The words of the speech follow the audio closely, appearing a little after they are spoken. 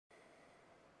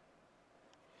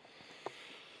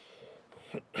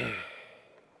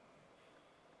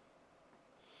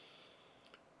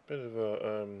Bit of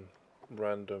a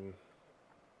random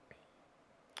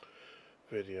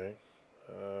video.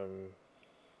 Um,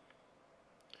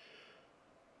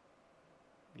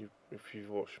 if you've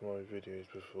watched my videos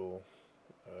before,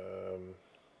 um,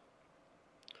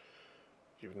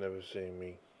 you've never seen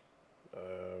me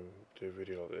do a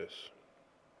video like this.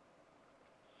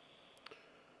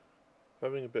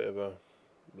 Having a bit of a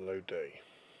low day.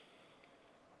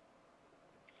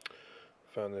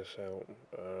 Found this out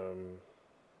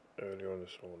earlier on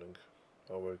this morning.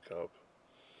 I woke up,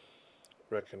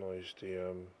 recognised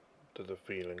the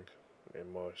feeling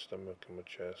in my stomach and my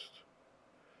chest,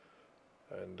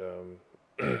 and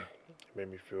it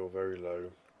made me feel very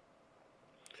low.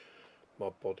 My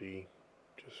body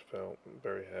just felt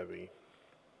very heavy,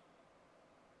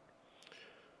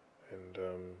 and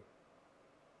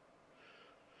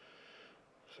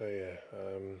so yeah,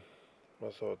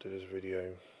 I thought I'd do this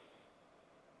video,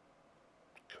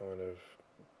 kind of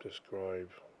describe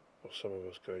what some of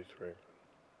us go through.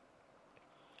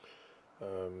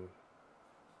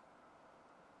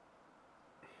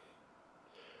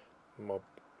 My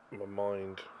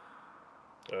mind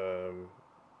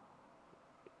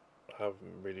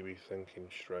haven't really been thinking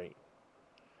straight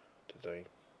today.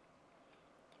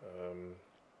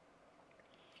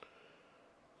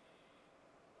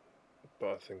 But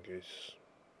I think it's,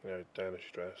 down to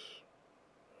stress,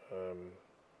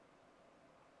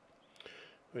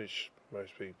 which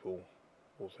most people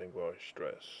will think, well, it's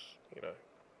stress,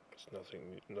 it's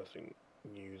nothing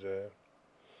new there.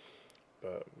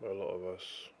 But a lot of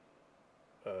us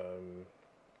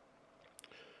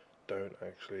don't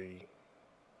actually.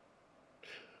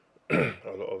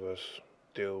 A lot of us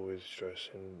deal with stress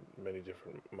in many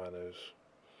different manners,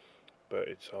 but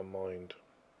it's our mind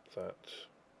that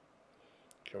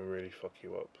can really fuck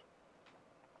you up.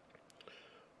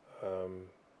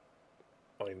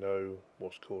 I know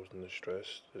what's causing the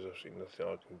stress. There's absolutely nothing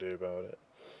I can do about it,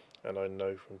 and I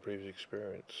know from previous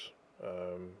experience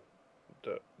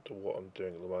that what I'm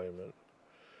doing at the moment,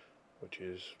 which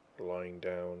is lying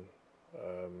down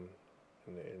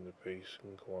in the peace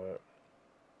and quiet,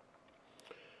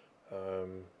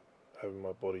 having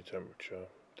my body temperature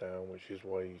down, which is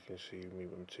why you can see me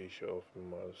with my t-shirt off and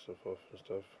my other stuff off and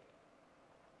stuff.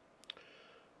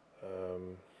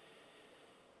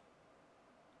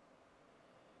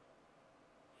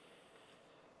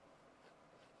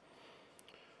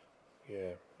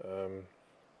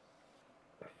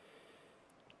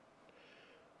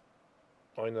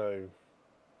 I know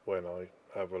when I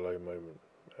have a low moment,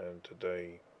 and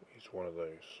today is one of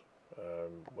those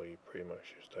where you pretty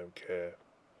much just don't care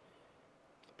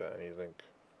about anything.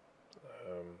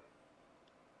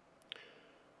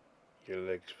 Your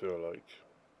legs feel like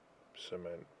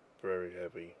cement, very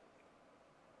heavy,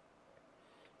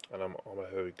 and I'm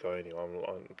a heavy guy anyway.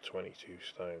 I'm 22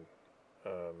 stone,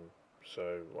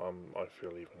 so I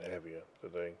feel even heavier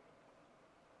today.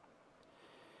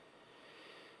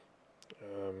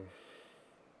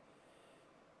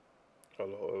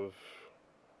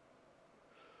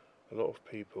 A lot of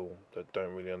people that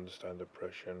don't really understand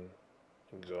depression,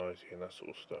 anxiety, and that sort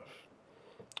of stuff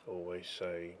always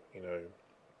say,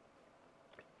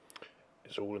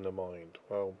 it's all in the mind.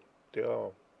 Well, they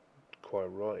are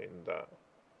quite right in that.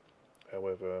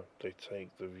 However, they take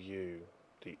the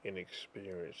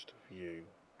inexperienced view,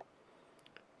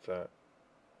 that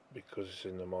because it's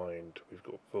in the mind, we've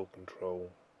got full control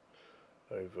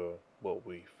over what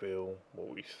we feel, what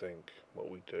we think, what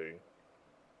we do,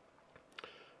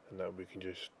 and that we can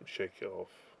just shake it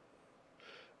off.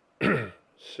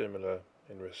 Similar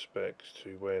in respect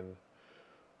to when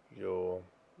your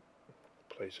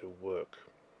place of work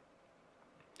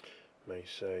may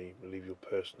say leave your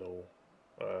personal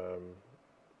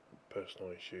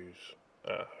issues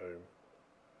at home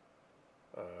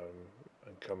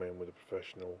and come in with a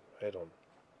professional head on.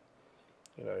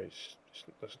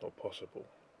 That's not possible.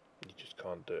 You just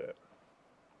can't do it.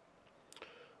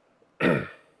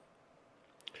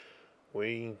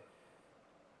 We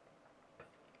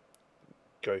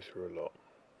go through a lot.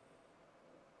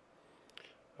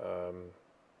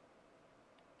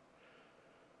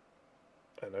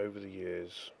 And over the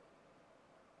years,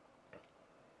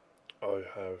 I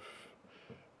have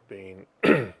been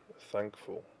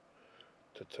thankful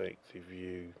to take the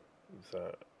view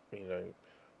that,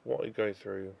 what I go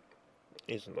through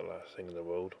isn't the last thing in the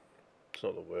world. It's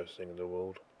not the worst thing in the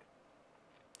world.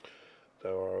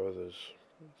 There are others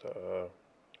that are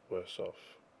worse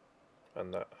off,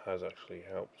 and that has actually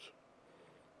helped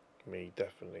me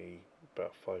definitely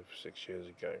about 5 or 6 years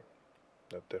ago.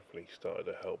 That definitely started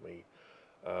to help me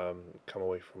come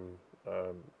away from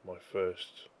my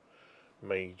first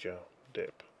major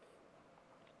dip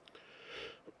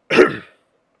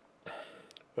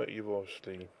But you're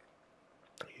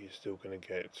still going to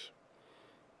get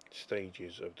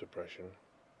stages of depression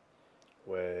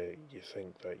where you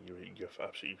think that you're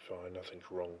absolutely fine,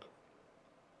 nothing's wrong.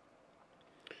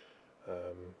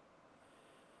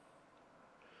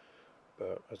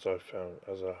 But as I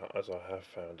have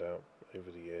found out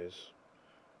over the years,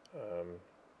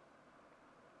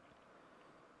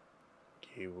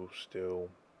 you will still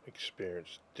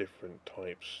experience different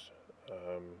types,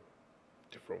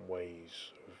 different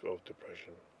ways of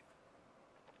depression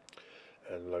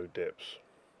and low dips.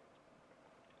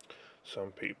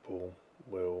 Some people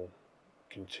will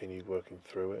continue working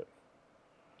through it,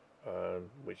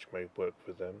 which may work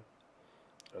for them,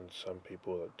 and some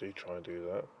people that do try and do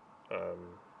that,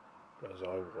 as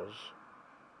I was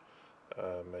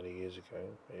many years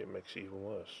ago, it makes it even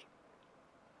worse.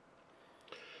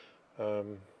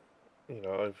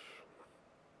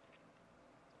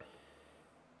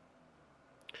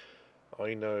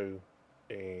 I know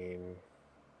in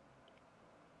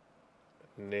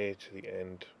near to the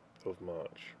end of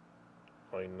March,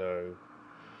 I know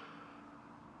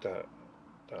that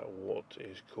what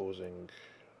is causing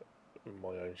my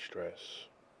own stress,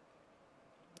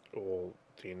 or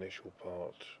the initial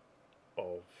part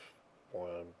of why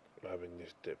I'm having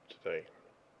this dip today,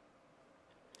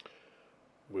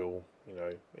 will,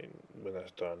 when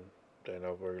that's done, then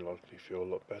I'll very likely feel a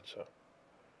lot better.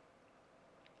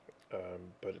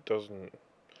 But it doesn't.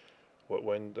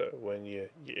 When your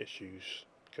issues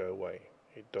go away,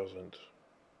 it doesn't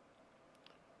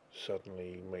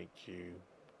suddenly make you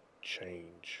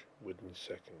change within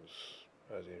seconds,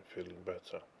 as in feeling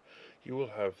better. You will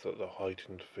have the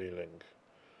heightened feeling,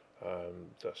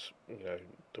 that's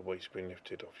the weight's been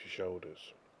lifted off your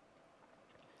shoulders.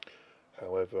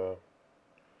 However,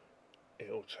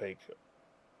 it'll take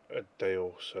a day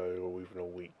or so, or even a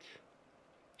week,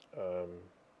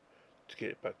 to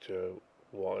get back to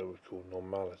what I would call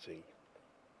normality.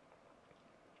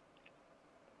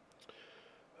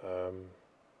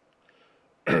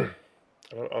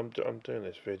 I'm doing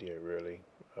this video really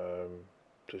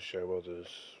to show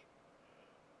others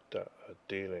that are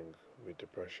dealing with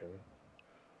depression,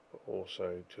 but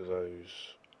also to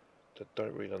those that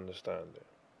don't really understand it,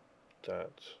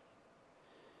 that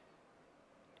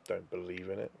don't believe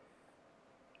in it,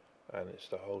 and it's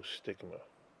the whole stigma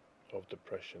of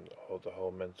depression, of the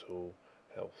whole mental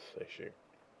health issue.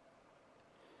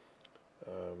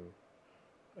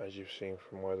 As you've seen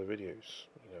from my other videos,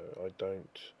 I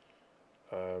don't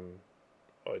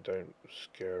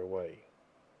scare away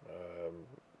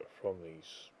from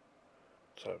these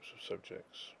types of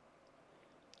subjects.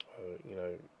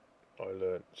 I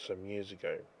learned some years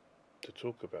ago to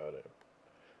talk about it,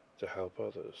 to help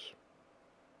others,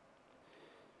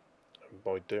 and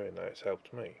by doing that, it's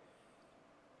helped me.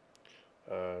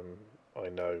 I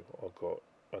know I've got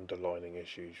underlying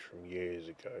issues from years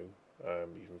ago,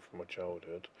 even from my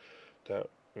childhood, that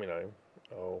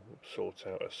I'll sort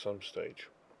out at some stage.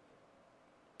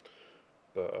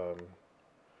 But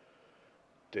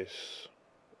this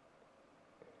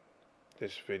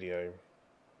video,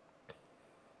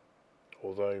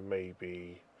 although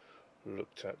maybe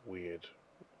looked at weird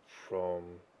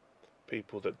from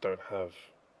people that don't have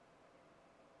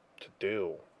to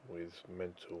deal with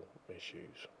mental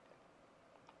issues,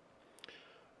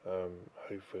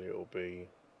 hopefully it will be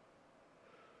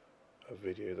a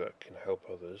video that can help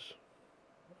others,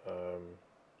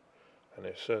 and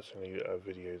it's certainly a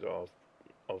video that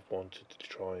I've wanted to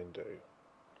try and do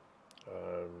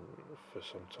for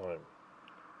some time,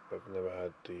 but I've never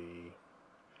had the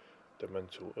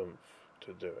mental oomph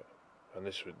to do it. And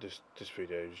this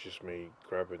video is just me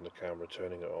grabbing the camera,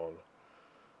 turning it on,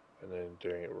 and then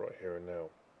doing it right here and now.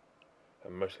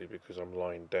 And mostly because I'm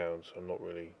lying down, so I'm not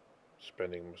really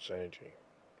spending much energy.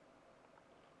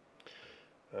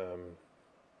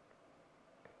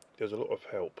 There's a lot of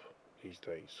help these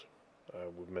days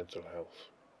with mental health.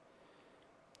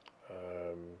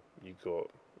 You've got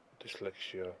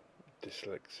dyslexia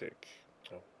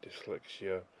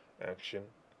action,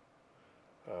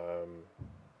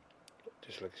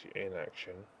 dyslexia in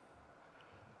action,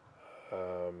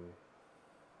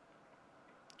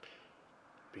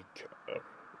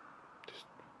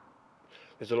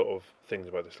 there's a lot of things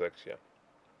about dyslexia.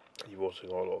 You've also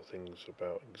got a lot of things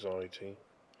about anxiety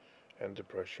and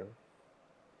depression.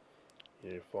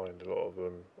 You find a lot of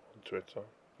them on Twitter,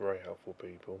 very helpful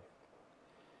people.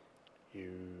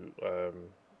 You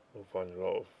will find a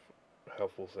lot of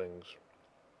helpful things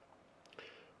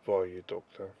via your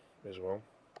doctor as well.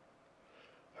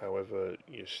 However,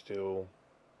 you're still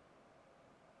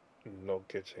not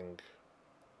getting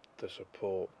the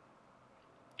support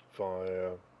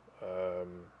via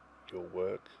your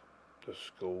work, the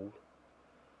school,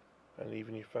 and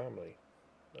even your family.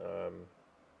 Um,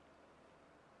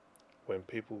 when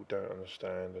people don't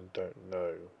understand and don't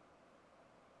know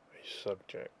a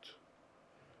subject,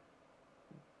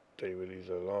 they will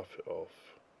either laugh it off,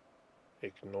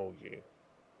 ignore you,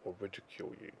 or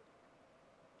ridicule you.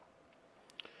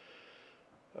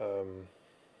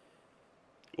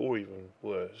 Or even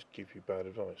worse, give you bad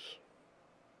advice.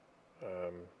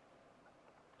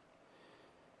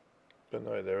 But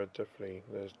no, there are definitely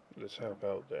there's help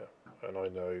out there, and I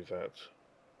know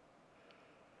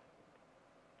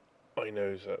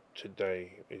that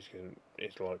today is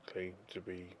likely to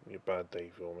be a bad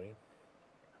day for me.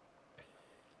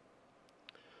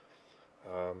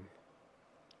 Um,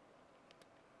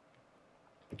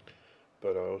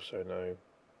 but I also know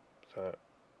that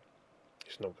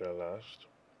it's not going to last,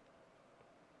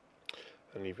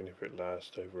 and even if it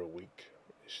lasts over a week,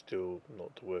 it's still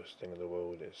not the worst thing in the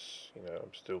world.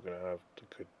 I'm still going to have the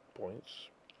good points,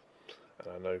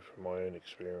 and I know from my own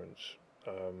experience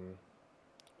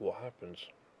what happens.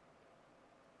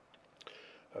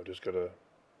 I've just got to,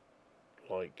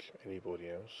 like anybody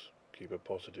else, keep a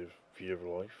positive view of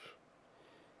life,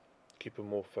 keep a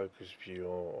more focused view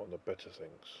on the better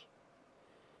things,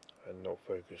 and not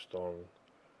focused on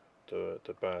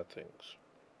the bad things.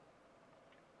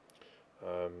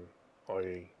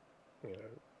 I,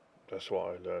 that's what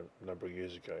I learned a number of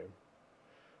years ago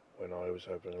when I was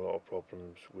having a lot of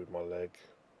problems with my leg,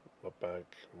 my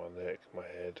back, my neck, my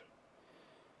head.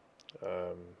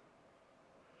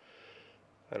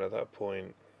 And at that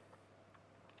point,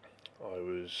 I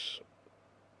was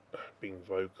being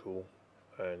vocal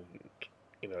and,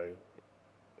 you know,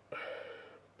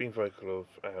 being vocal of,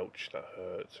 ouch, that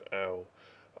hurts, ow,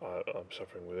 I'm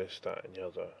suffering with this, that, and the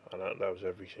other, and that was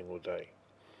every single day.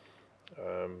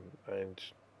 And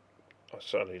I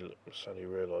suddenly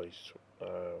realised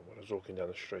when I was walking down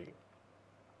the street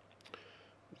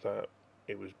that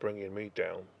it was bringing me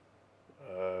down,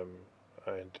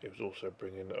 and it was also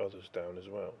bringing others down as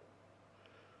well.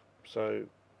 So,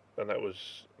 and that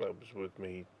was with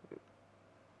me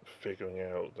figuring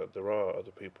out that there are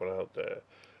other people out there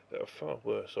that are far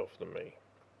worse off than me,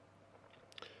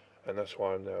 and that's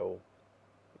why I'm now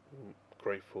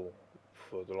grateful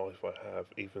for the life I have,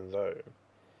 even though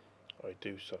I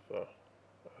do suffer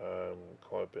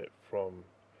quite a bit from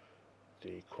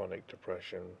the chronic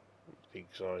depression, the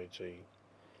anxiety,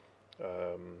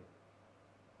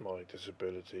 my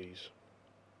disabilities,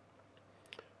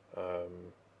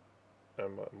 and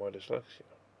my dyslexia.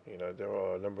 There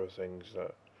are a number of things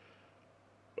that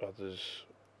others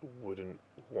wouldn't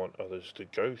want others to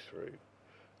go through.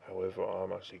 However,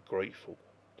 I'm actually grateful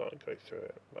that I go through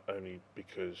it, only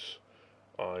because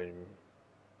I'm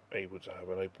able to have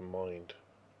an open mind,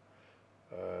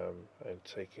 and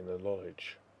take in the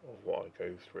knowledge of what I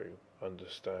go through,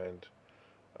 understand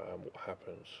what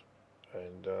happens,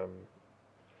 and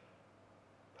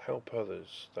help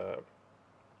others that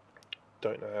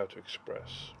don't know how to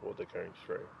express what they're going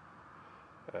through.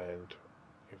 And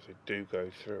if they do go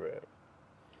through it,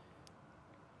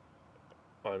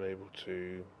 I'm able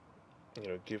to,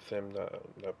 give them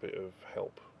that bit of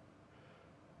help.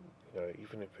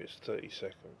 Even if it's 30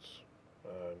 seconds,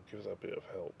 give that bit of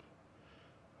help,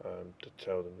 to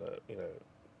tell them that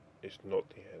it's not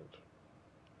the end.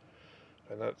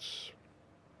 And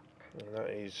that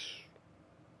is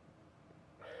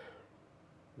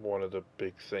one of the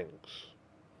big things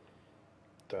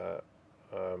that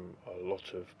a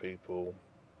lot of people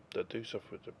that do suffer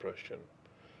with depression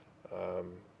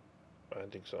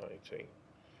and anxiety,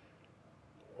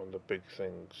 one of the big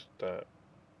things that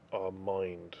our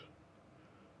mind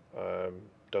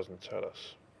doesn't tell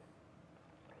us,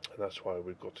 and that's why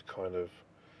we've got to kind of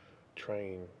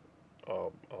train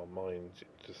our minds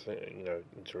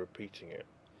into repeating it,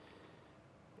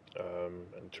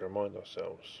 and to remind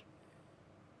ourselves.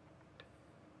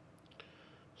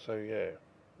 So yeah,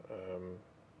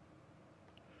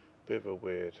 bit of a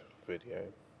weird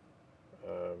video,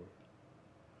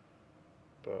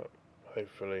 but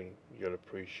hopefully you'll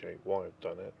appreciate why I've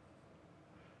done it,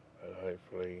 and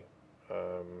hopefully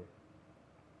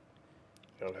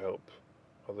it'll help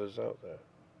others out there.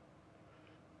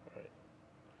 Right.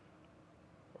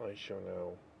 I shall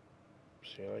now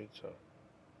see you later.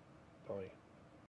 Bye.